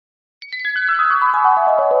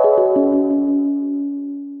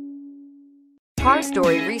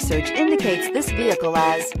CarStory research indicates this vehicle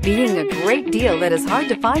as being a great deal that is hard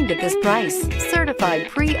to find at this price. Certified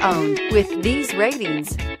pre-owned with these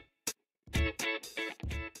ratings.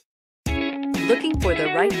 Looking for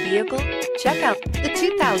the right vehicle? Check out the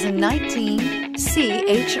 2019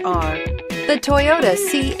 C-HR. The Toyota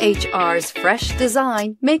C-HR's fresh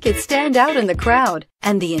design make it stand out in the crowd,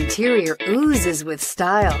 and the interior oozes with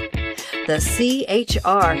style. The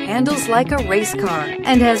C-HR handles like a race car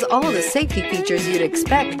and has all the safety features you'd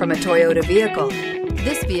expect from a Toyota vehicle.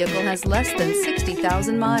 This vehicle has less than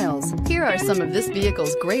 60,000 miles. Here are some of this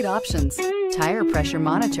vehicle's great options: tire pressure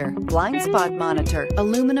monitor, blind spot monitor,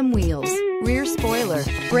 aluminum wheels, rear spoiler,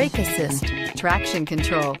 brake assist, traction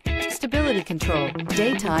control, stability control,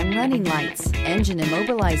 daytime running lights, engine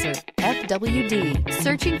immobilizer, FWD.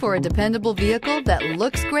 Searching for a dependable vehicle that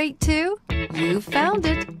looks great too? You found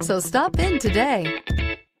it, so stop in today.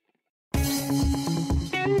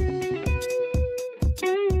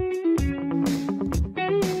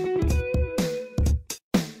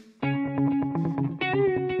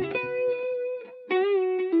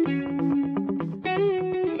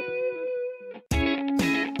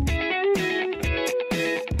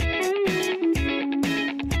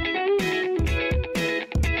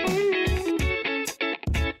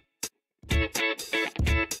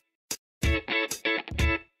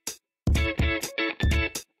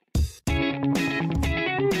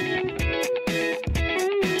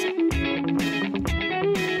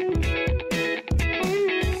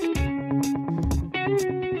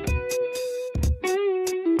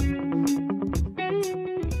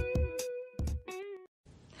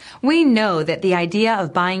 We know that the idea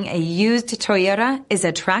of buying a used Toyota is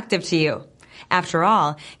attractive to you. After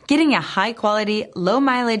all, getting a high-quality,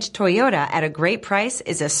 low-mileage Toyota at a great price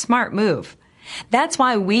is a smart move. That's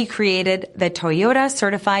why we created the Toyota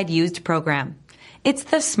Certified Used Program. It's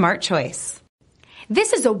the smart choice.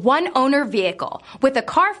 This is a one-owner vehicle with a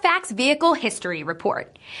Carfax Vehicle History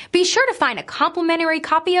Report. Be sure to find a complimentary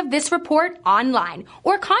copy of this report online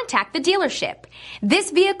or contact the dealership.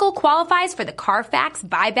 This vehicle qualifies for the Carfax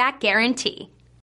Buyback Guarantee.